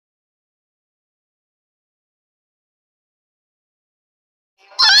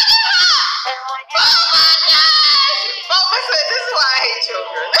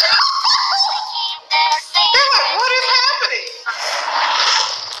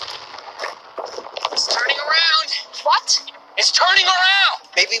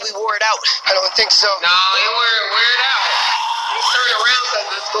maybe we wore it out. I don't think so. No, it wear it out. You turn around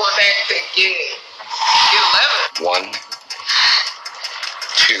because it's going back to get 11. 1,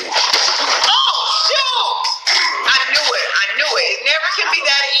 2. Oh, shoot! I knew it. It never can be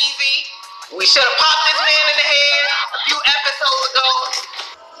that easy. We should have popped this man in the head a few episodes ago.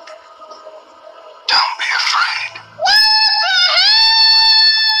 Don't be afraid. What the heck?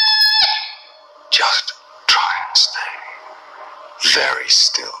 Just try and stay very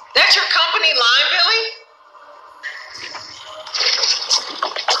still. That's your company line, Billy?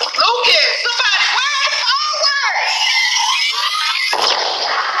 Lucas, somebody, where is forward?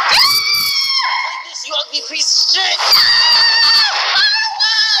 This you ugly piece of shit.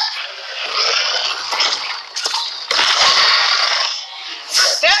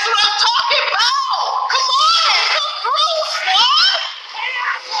 That's what I'm talking about. Come on, come through, squad.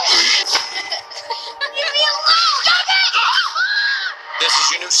 Leave me alone. Stop it. This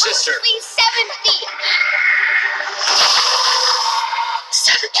is your new sister. Please, 7 feet.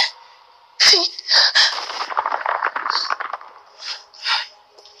 7 feet.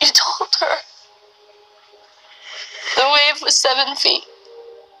 You told her the wave was 7 feet.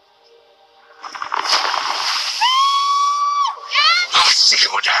 I'll see you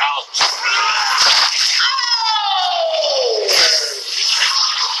in the house.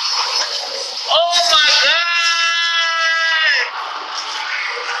 Oh my God.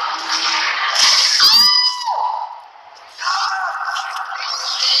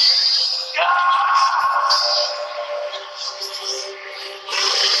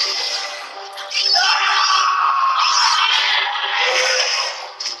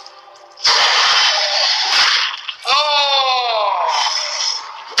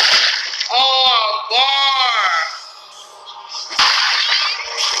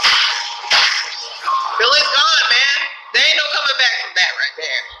 Billy's gone, man. There ain't no coming back from that right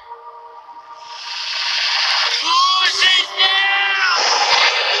there.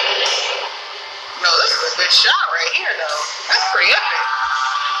 No, this is a good shot right here, though. That's pretty epic.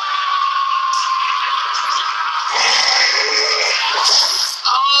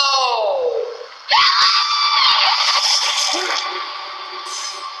 Oh.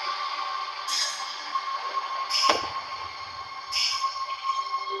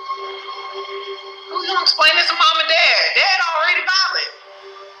 Who's gonna explain this to mom and dad? Dad already violent.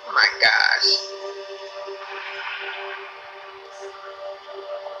 Oh my gosh.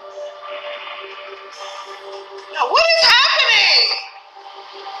 Now what is happening?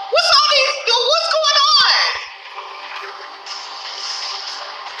 What's all these? What's going on?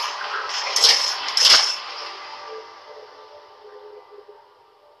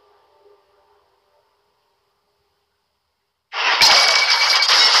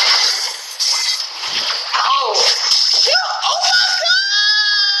 Oh, shoot! Oh my God!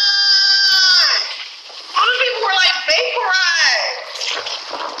 All the people were like vaporized.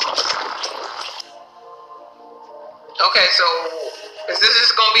 Okay, so is this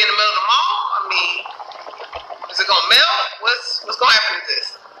just gonna be in the middle of the mall? I mean, is it gonna melt? What's gonna happen to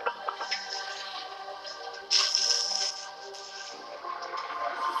this?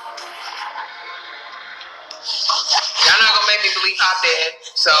 Y'all not gonna make me believe Hop dead,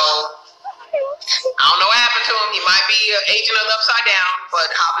 so I don't know what happened to him. He might be an agent of the Upside Down, but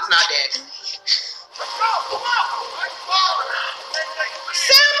Hop is not dead.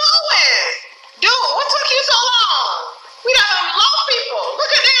 Sam Owen! Dude, what took you so long? We done lost people.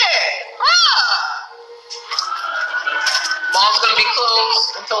 Look at that. Mall's gonna be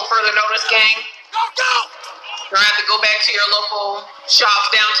closed until further notice, gang. You're gonna have to go back to your local shops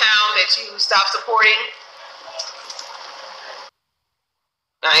downtown that you stopped supporting.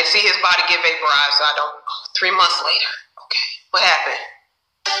 I didn't see his body get vaporized, so I don't. 3 months later. Okay, what happened?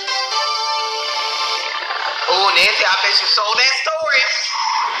 Oh, Nancy, I bet you sold that story.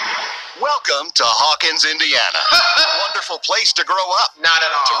 Welcome to Hawkins, Indiana. A wonderful place to grow up. Not at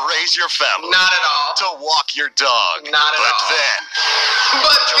all. To raise your family. Not at all. To walk your dog. Not at all.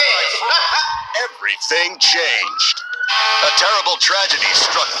 But then, everything changed. A terrible tragedy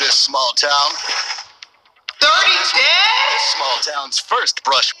struck this small town. 30 dead? This small town's first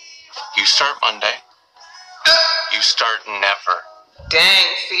brush. You start Monday. You start never.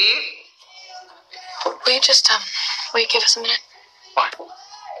 Dang, Steve. Will you just, will you give us a minute? Why?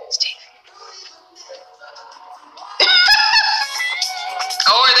 Steve.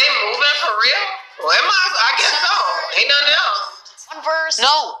 Oh, are they moving for real? Well, I guess so. Ain't nothing else. One verse.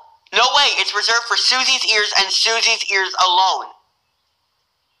 No way. It's reserved for Susie's ears and Susie's ears alone.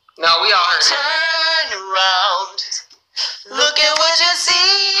 No, we all heard it. Turn around. Look at what you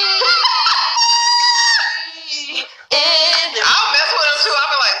see. I'll mess with them too.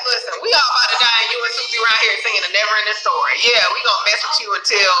 I'll be like,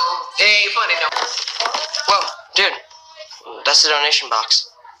 It ain't funny no. Whoa, dude. That's the donation box.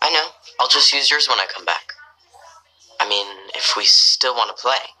 I know. I'll just use yours when I come back. I mean, if we still want to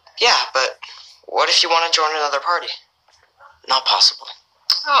play. Yeah, but what if you want to join another party? Not possible.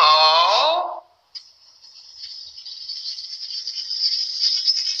 Aww.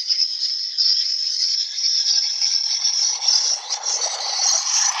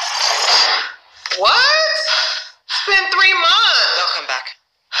 What? It's been 3 months. They'll come back.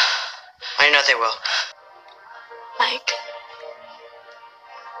 I know they will. Mike.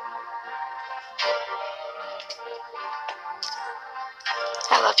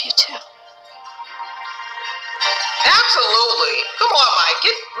 I love you too. Absolutely. Come on, Mike.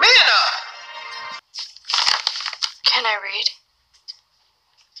 Get man up. Can I read?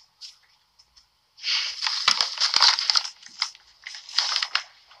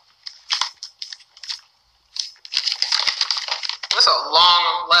 That's a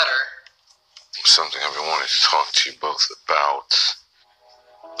long letter. Something I've been wanting to talk to you both about.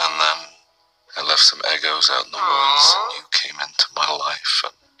 And then I left some egos out in the woods, and you came into my life,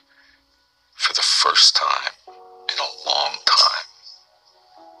 and for the first time in a long time,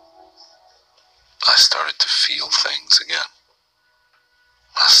 I started to feel things again.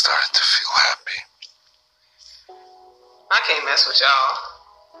 I started to feel happy. I can't mess with y'all.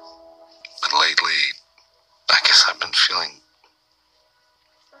 But lately, I guess I've been feeling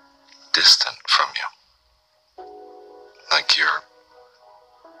distant from you. Like you're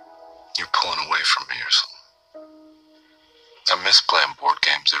pulling away from me or something. I miss playing board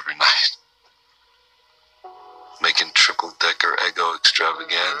games every night. Making triple-decker Eggo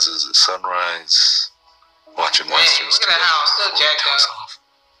extravaganzas at sunrise. Watching westerns look at that house, still jacked up. off.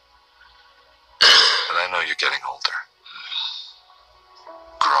 But I know you're getting older.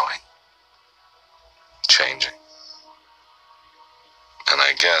 Growing. Changing. And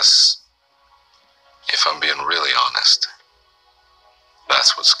I guess, if I'm being really honest,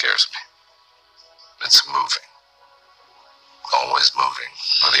 that's what scares me. It's moving. Always moving,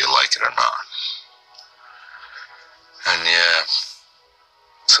 whether you like it or not. And yeah,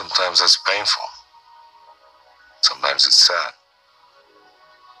 sometimes that's painful. Sometimes it's sad.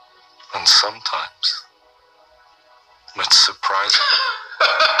 And sometimes it's surprising.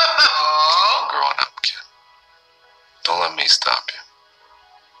 Keep growing up, kid. Don't let me stop you.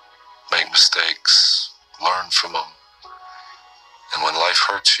 Make mistakes, learn from them. And when life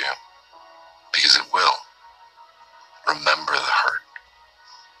hurts you, because it will, remember the hurt.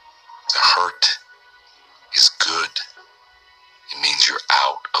 The hurt is good. It means you're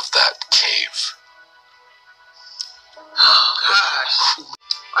out of that cave. Oh, gosh.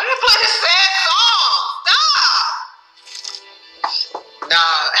 Why did you play this sad song? Stop!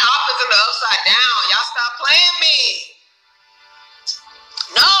 Nah, Hop is in the upside down. Y'all stop playing me.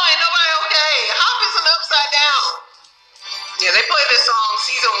 No, ain't nobody okay. Hop is in the upside down. Yeah, they played this song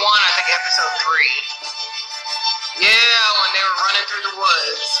season 1, I think episode 3. Yeah, when they were running through the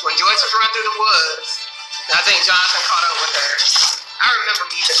woods. When Joyce was running through the woods. I think Jonathan caught up with her. I remember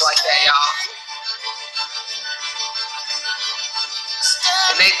music like that, y'all.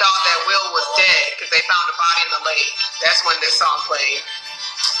 And they thought that Will was dead because they found a body in the lake. That's when this song played.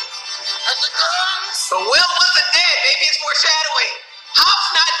 But Will wasn't dead. Maybe it's foreshadowing.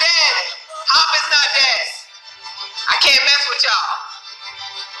 Hop's not dead. Hop is not dead. I can't mess with y'all.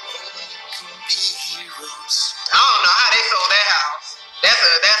 I don't know how they sold that house. That's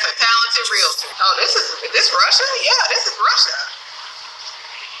a talented realtor. Oh, is this Russia? Yeah, this is Russia.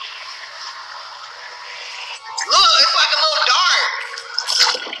 Look, it's like a little dart.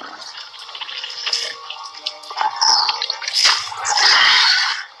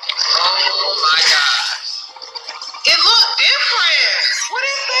 Oh my gosh. It looked different. What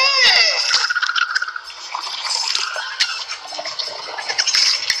is that?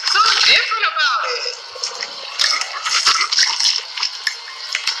 Something different about it.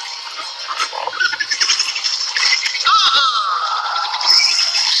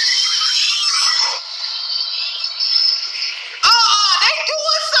 They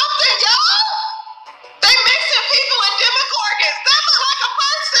doing something, y'all. They mixing people in Demogorgons. That look like a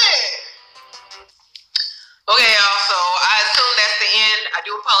person. Okay, y'all, so I assume that's the end. I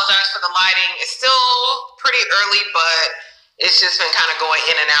do apologize for the lighting. It's still pretty early, but it's just been kind of going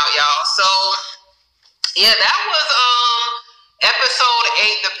in and out, y'all. So, yeah, that was episode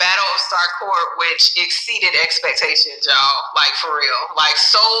 8, The Battle of Starcourt, which exceeded expectations, y'all. Like, for real. Like,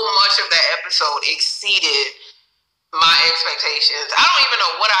 so much of that episode exceeded my expectations. I don't even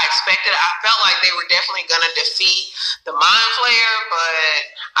know what I expected. I felt like they were definitely going to defeat the Mind Flayer, but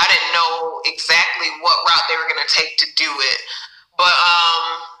I didn't know exactly what route they were going to take to do it. But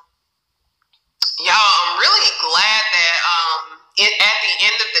Y'all, I'm really glad that at the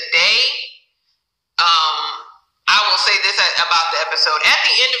end of the day, I will say this about the episode. At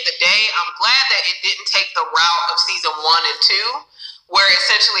the end of the day, I'm glad that it didn't take the route of season 1 and 2, where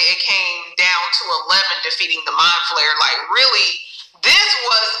essentially it came down to 11 defeating the Mind Flayer. Like, really, this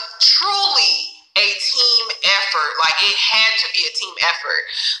was truly a team effort. Like, it had to be a team effort.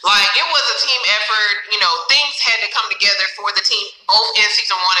 Like, it was a team effort. You know, things had to come together for the team, both in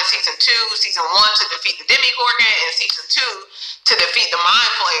season 1 and season 2. Season 1 to defeat the Demigorgon, and season 2 to defeat the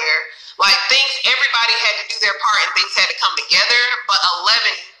Mind Flayer. Like, everybody had to do their part and things had to come together, but 11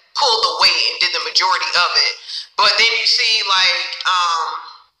 pulled the weight and did the majority of it. But then you see, like,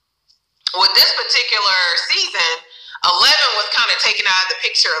 with this particular season, 11 was kind of taken out of the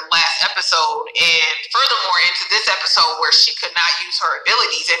picture last episode, and furthermore into this episode where she could not use her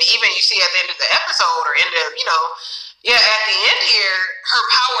abilities. And even you see at the end of the episode, or end of, at the end here, her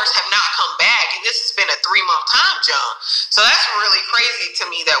powers have not come back, and this has been a 3-month time jump. So that's really crazy to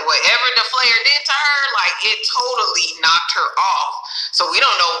me that whatever the Flayer did to her, like, it totally knocked her off. So we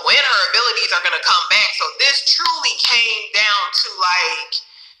don't know when her abilities are going to come back. So this truly came down to, like,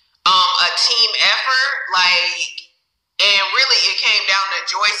 a team effort, like, and really it came down to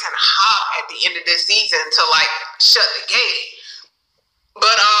Joyce and Hop at the end of this season to, like, shut the gate.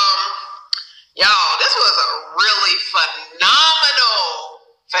 But, y'all, this was a really phenomenal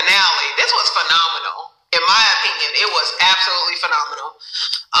finale. This was phenomenal. In my opinion, it was absolutely phenomenal.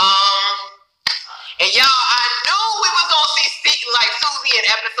 And y'all, I knew we was gonna see like Susie in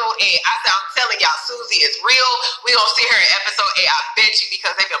episode 8. I'm telling y'all, Susie is real. We gonna see her in episode 8. I bet you,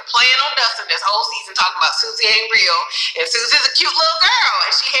 because they've been playing on Dustin this whole season talking about Susie ain't real. And Susie's a cute little girl.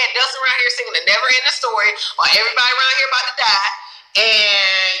 And she had Dustin around here singing the never ending story while everybody around here about to die.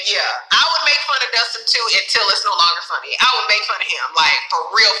 And yeah, I would make fun of Dustin too until it's no longer funny. I would make fun of him, like,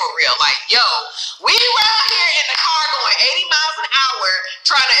 for real. Like, yo, we were out here in the car going 80 miles an hour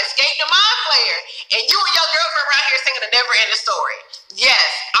trying to escape the Mind Flayer, and you and your girlfriend around here singing a never ending story. Yes,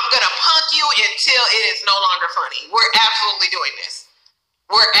 I'm gonna punk you until it is no longer funny. We're absolutely doing this.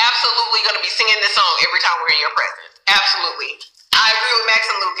 We're absolutely gonna be singing this song every time we're in your presence. Absolutely. I agree with Max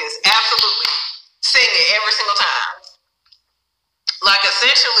and Lucas. Absolutely. Sing it every single time. Like,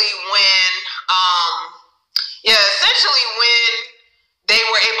 essentially when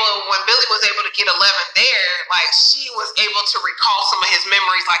when Billy was able to get 11 there, like, she was able to recall some of his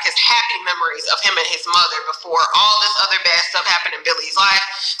memories, like his happy memories of him and his mother before all this other bad stuff happened in Billy's life.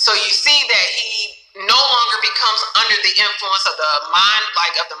 So you see that he no longer becomes under the influence of the Mind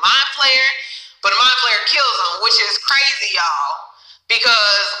Flayer, but the Mind Flayer kills him, which is crazy, y'all,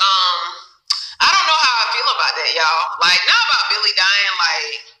 because I don't know how I feel about that, y'all. Like, not about Billy dying,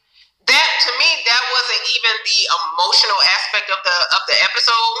 like, that, to me, that wasn't even the emotional aspect of the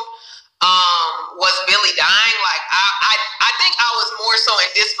episode, was Billy dying. Like, I think I was more so in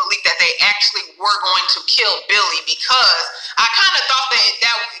disbelief that they actually were going to kill Billy, because I kind of thought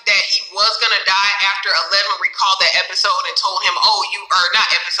that he was going to die after 11 recalled that episode and told him,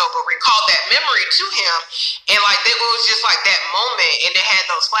 recalled that memory to him, and, like, it was just like that moment, and they had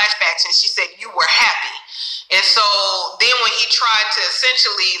those flashbacks, and she said, you were happy. And so then when he tried to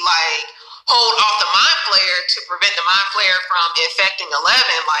essentially, like, hold off the Mind Flayer to prevent the Mind Flayer from infecting 11,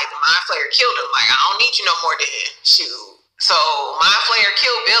 like, the Mind Flayer killed him. Like, I don't need you no more then. Shoot. So Mind Flayer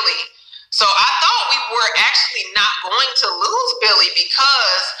killed Billy. So I thought we were actually not going to lose Billy,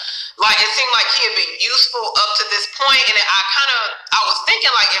 because, like, it seemed like he had been useful up to this point, and I was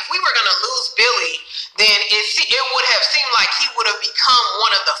thinking, like, if we were gonna lose Billy, then it would have seemed like he would have become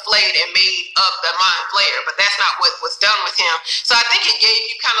one of the flayed and made up the Mind Flayer, but that's not what was done with him. So I think it gave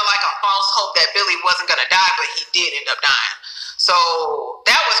you kind of like a false hope that Billy wasn't gonna die, but he did end up dying. So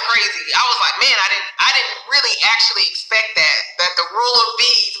that was crazy. I was like, man, I didn't really actually expect that the rule of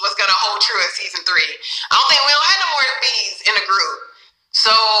bees was gonna hold true in season 3. I don't think we don't have no more bees in the group.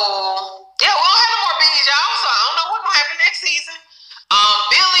 So yeah, we don't have no more bees, y'all. So I don't know what's gonna happen next season.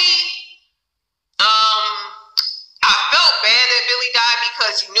 Billy, I felt bad that Billy died,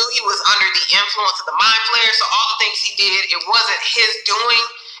 because you knew he was under the influence of the Mind Flayer. So all the things he did, it wasn't his doing.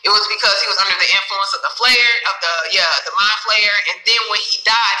 It was because he was under the influence of the Mind Flayer. And then when he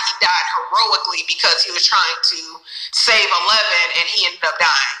died heroically, because he was trying to save 11, and he ended up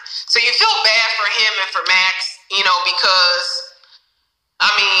dying. So you feel bad for him and for Max, because, I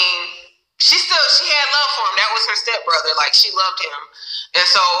mean, she had love for him. That was her stepbrother. Like, she loved him. And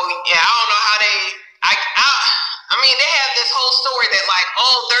so, yeah, I don't know how I mean, they have this whole story that, like,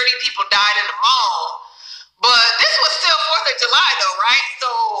 30 people died in the mall. But this was still 4th of July, though, right? So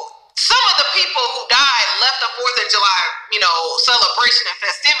some of the people who died left the 4th of July, celebration and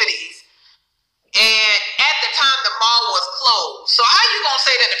festivities. And at the time, the mall was closed. So how you gonna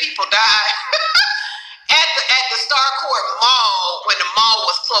say that the people died at the Starcourt Mall when the mall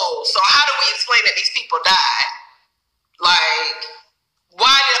was closed? So how do we explain that these people died? Like,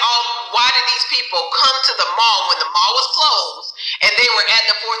 why did these people come to the mall when the mall was closed and they were at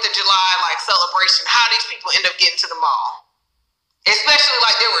the 4th of July like celebration? How these people end up getting to the mall? Especially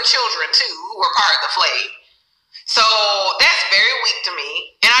like there were children too who were part of the flag. So that's very weak to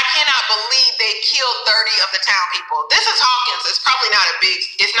me. And I cannot believe they killed 30 of the town people. This is Hawkins. It's probably not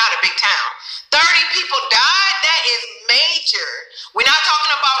it's not a big town. 30 people died? That is major. We're not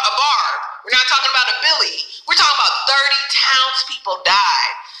talking about a bar. We're not talking about a Billy. We're talking about 30 townspeople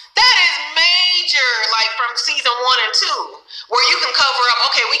died. That is major, like from season 1 and 2, where you can cover up,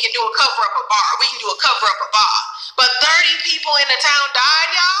 okay, we can do a cover up a bar. We can do a cover up a bar. But 30 people in the town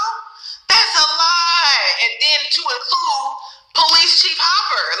died, y'all? That's a lie. And then to include Police Chief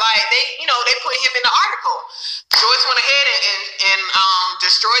Hopper, like they put him in the article. Joyce went ahead and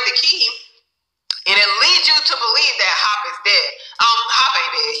destroyed the key, and it leads you to believe that Hop is dead. Hop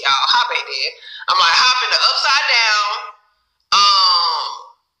ain't dead, y'all. Hop ain't dead. I'm like, Hop in the upside down.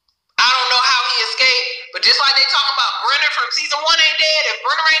 I don't know how he escaped, but just like they talking about Brenner from season 1 ain't dead, if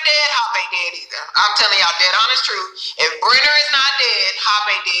Brenner ain't dead, Hop ain't dead either. I'm telling y'all dead honest truth. If Brenner is not dead, Hop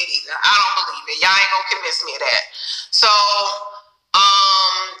ain't dead either. I don't believe it. Y'all ain't gonna convince me of that. So,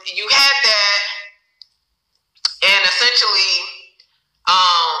 you had that, and essentially,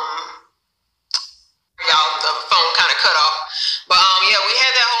 y'all, the phone kind of cut off. But yeah, we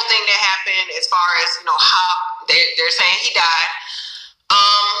had that whole thing that happened as far as Hop. They're saying he died.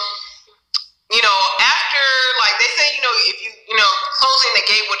 After, like, they say, if closing the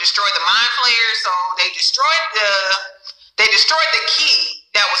gate would destroy the mind flayer, so they destroyed the key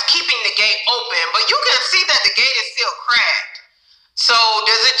that was keeping the gate open, but you can see that the gate is still cracked. So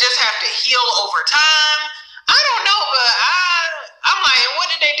does it just have to heal over time? I don't know, but I'm like, what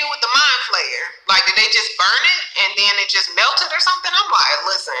did they do with the mind flayer? Like, did they just burn it and then it just melted or something? I'm like,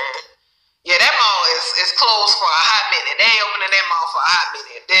 listen. Yeah, that mall is closed for a hot minute. They ain't opening that mall for a hot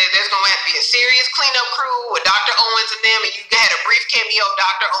minute. There's going to have to be a serious cleanup crew with Dr. Owens and them, and you had a brief cameo of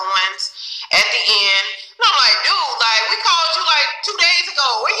Dr. Owens at the end. And I'm like, dude, like, we called you like 2 days ago.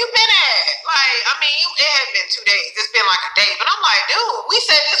 Where you been at? Like, I mean, it hadn't been 2 days. It's been like a day. But I'm like, dude, we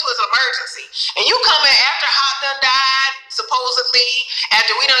said this was an emergency. And you coming after Hot done died, supposedly,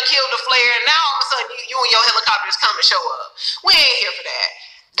 after we done killed the flare, and now all of a sudden you and your helicopters come and show up. We ain't here for that.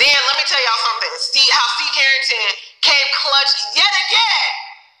 Then let me tell y'all something. How Steve Harrington came clutch yet again.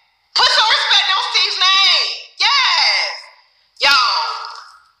 Put some respect on Steve's name. Yes. Y'all,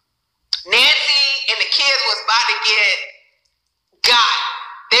 Nancy and the kids was about to get got.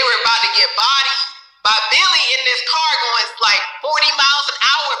 They were about to get bodied by Billy in this car going like 40 miles an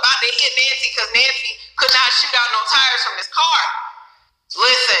hour about to hit Nancy because Nancy could not shoot out no tires from this car.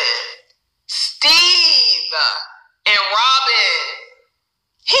 Listen, Steve and Robin,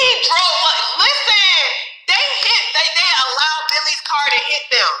 he drove, listen, they allowed Billy's car to hit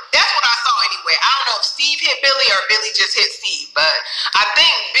them. That's what I saw anyway. I don't know if Steve hit Billy or Billy just hit Steve, but I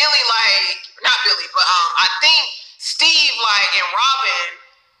think Billy, not Billy, but I think Steve, and Robin,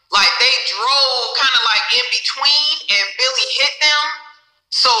 they drove kind of in between and Billy hit them.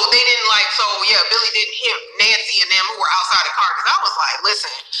 So they didn't Billy didn't hit Nancy and them who were outside the car. Because I was like,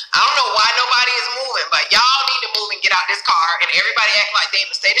 listen, I don't know why nobody is moving, but y'all need to move and get out this car. And everybody act like they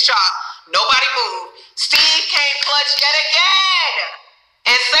in a state of shock. Nobody moved. Steve came clutch yet again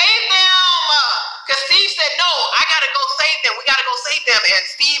and saved them. Because Steve said, no, I got to go save them. We got to go save them. And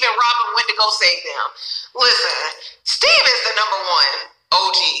Steve and Robin went to go save them. Listen, Steve is the number one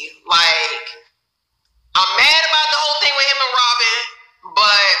OG. I'm mad about the whole thing with him and Robin.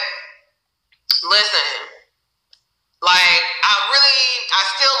 But listen, I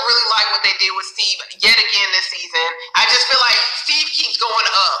still really like what they did with Steve yet again this season. I just feel like Steve keeps going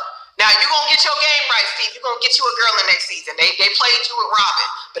up. Now you're gonna get your game right, Steve. You're gonna get you a girl in next season. They played you with Robin,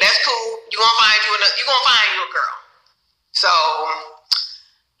 but that's cool. You're gonna find you a girl. So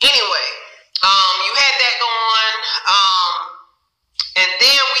anyway, you had that going. And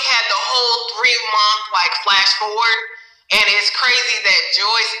then we had the whole 3-month flash forward. And it's crazy that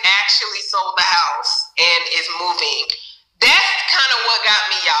Joyce actually sold the house and is moving. That's kind of what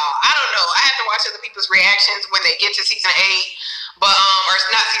got me, y'all. I don't know. I have to watch other people's reactions when they get to season 8. But, or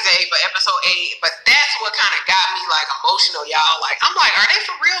not season 8, but episode 8. But that's what kind of got me, emotional, y'all. I'm like, are they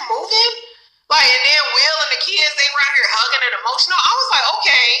for real moving? And then Will and the kids, they right here hugging and emotional. I was like,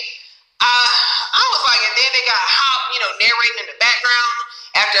 okay. I was like, and then they got Hop, narrating in the background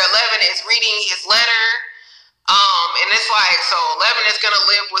after 11 is reading his letter. And it's like, so 11 is gonna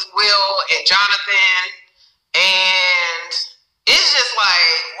live with Will and Jonathan, and it's just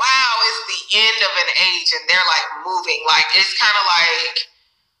like, wow, it's the end of an age, and they're like moving. Like, it's kind of like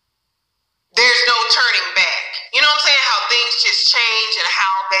there's no turning back. You know what I'm saying? How things just change and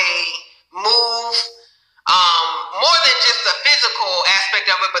how they move. More than just the physical aspect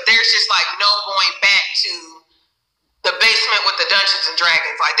of it, but there's just like no going back to the basement with the Dungeons and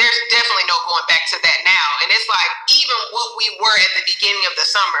Dragons. Like, there's definitely no going back to that now. And it's like, even what we were at the beginning of the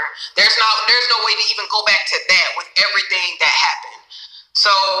summer, there's no way to even go back to that with everything that happened. So,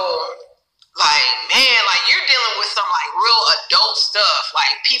 like, man, like, you're dealing with some like real adult stuff,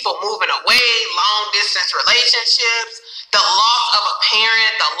 like people moving away, long distance relationships, the loss of a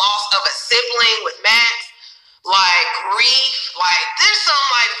parent, the loss of a sibling with Max, like grief. Like, there's some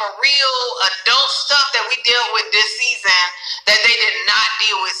like for real adult stuff that we dealt with this season that they did not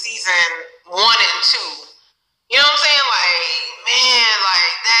deal with season 1 and 2. You know what I'm saying? Like, man,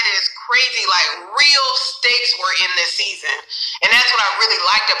 like, that is crazy. Like, real stakes were in this season. And that's what I really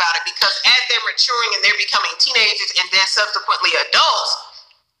liked about it, because as they're maturing and they're becoming teenagers and then subsequently adults,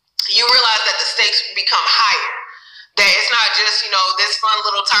 you realize that the stakes become higher. That it's not just, you know, this fun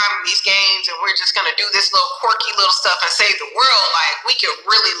little time in these games and we're just going to do this little quirky little stuff and save the world. Like, we could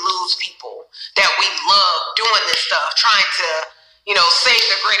really lose people that we love doing this stuff, trying to, you know, save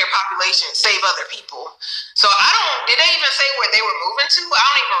the greater population, save other people. So did they even say where they were moving to? I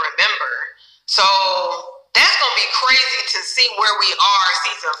don't even remember. So that's going to be crazy to see where we are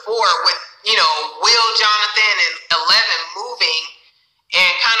season 4 with, you know, Will, Jonathan, and 11 moving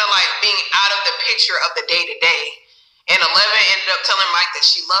and kind of like being out of the picture of the day-to-day. And 11 ended up telling Mike that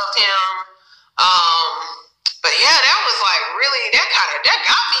she loved him. But yeah, that was like really, that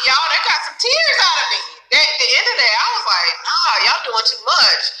got me, y'all. That got some tears out of me. At the end of that, I was like, nah, y'all doing too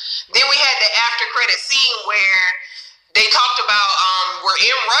much. Then we had the after credit scene where they talked about we're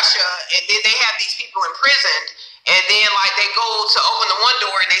in Russia, and then they have these people imprisoned, and then like they go to open the one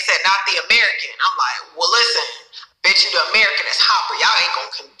door and they said not the American. I'm like, well, listen, bet you the American is Hopper. Y'all ain't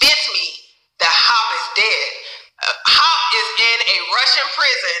gonna convince me that Hop is dead. Hop is in a Russian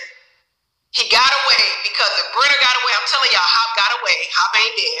prison. He got away because if Brenner got away, I'm telling y'all, Hop got away. Hop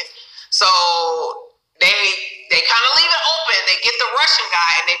ain't dead. So they kind of leave it open. They get the Russian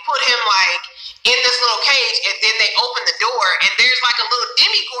guy and they put him like in this little cage, and then they open the door and there's like a little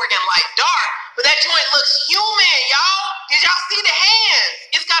Demogorgon like dark, but that joint looks human, y'all. Did y'all see the hands?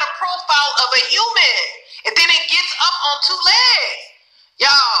 It's got a profile of a human, and then it gets up on 2 legs.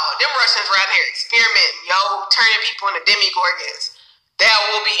 Y'all, them Russians right here experimenting, turning people into Demogorgons. That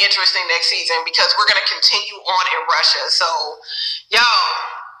will be interesting next season because we're going to continue on in Russia. So, y'all,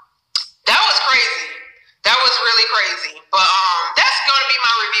 that was crazy. That was really crazy. But that's going to be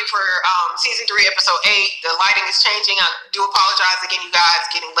my review for season 3, episode 8. The lighting is changing. I do apologize again, you guys,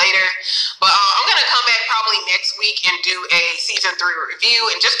 getting later. But I'm going to come back probably next week and do a season 3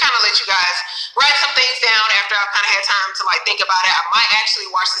 review and just kind of let you guys write some things down after I've kind of had time to like think about it. I might actually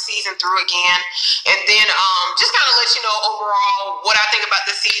watch the season through again, and then just kind of let you know overall what I think about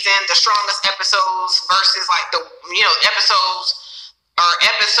the season, the strongest episodes versus like the, you know, episodes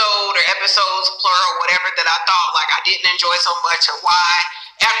plural, whatever, that I thought like I didn't enjoy so much and why,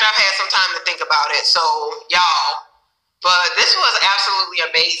 after I've had some time to think about it. So y'all, but this was absolutely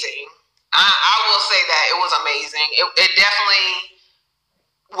amazing. I will say that it was amazing. It definitely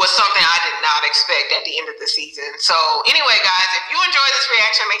was something I did not expect at the end of the season. So anyway, guys, if you enjoyed this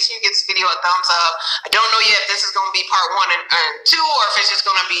reaction, make sure you give this video a thumbs up. I don't know yet if this is going to be part 1 and 2 or if it's just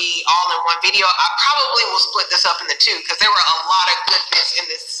going to be all in one video. I probably will split this up into 2 because there were a lot of good bits in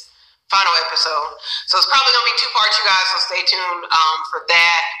this final episode. So it's probably going to be 2 parts, you guys, so stay tuned for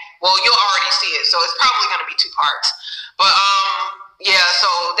that. Well, you'll already see it, so it's probably going to be 2 parts. But yeah, so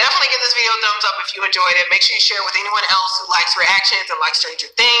definitely give this video a thumbs up if you enjoyed it. Make sure you share it with anyone else who likes reactions and likes Stranger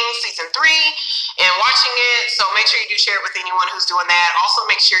Things season 3 and watching it. So make sure you do share it with anyone who's doing that. Also,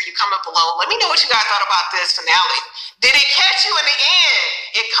 make sure you comment below. Let me know what you guys thought about this finale. Did it catch you in the end?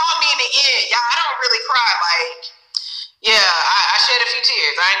 It caught me in the end. Yeah, I don't really cry. Like, yeah, I shed a few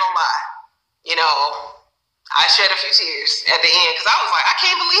tears. I ain't gonna lie. You know, I shed a few tears at the end because I was like, I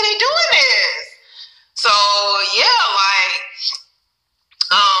can't believe they doing this. So yeah, like,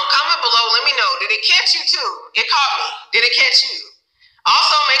 comment below, let me know, did it catch you too? It caught me. Did it catch you?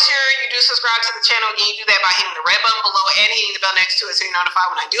 Also, make sure you do subscribe to the channel. Again, you do that by hitting the red button below and hitting the bell next to it so you're notified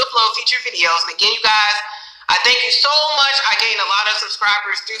when I do upload future videos. And again, you guys, I thank you so much. I gained a lot of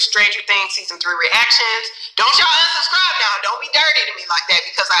subscribers through Stranger Things Season 3 reactions. Don't y'all unsubscribe now. Don't be dirty to me like that,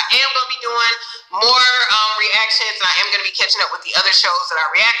 because I am going to be doing more reactions, and I am going to be catching up with the other shows that I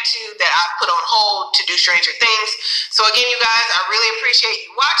react to that I put on hold to do Stranger Things. So again, you guys, I really appreciate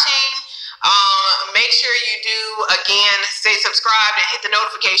you watching. Make sure you do, again, stay subscribed and hit the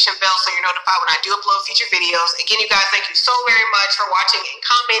notification bell so you're notified when I do upload future videos. Again, you guys, thank you so very much for watching and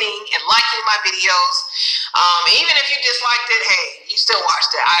commenting and liking my videos. Even if you disliked it, hey, you still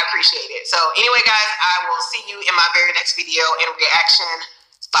watched it. I appreciate it. So anyway, guys, I will see you in my very next video and reaction.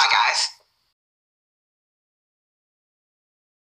 Bye, guys.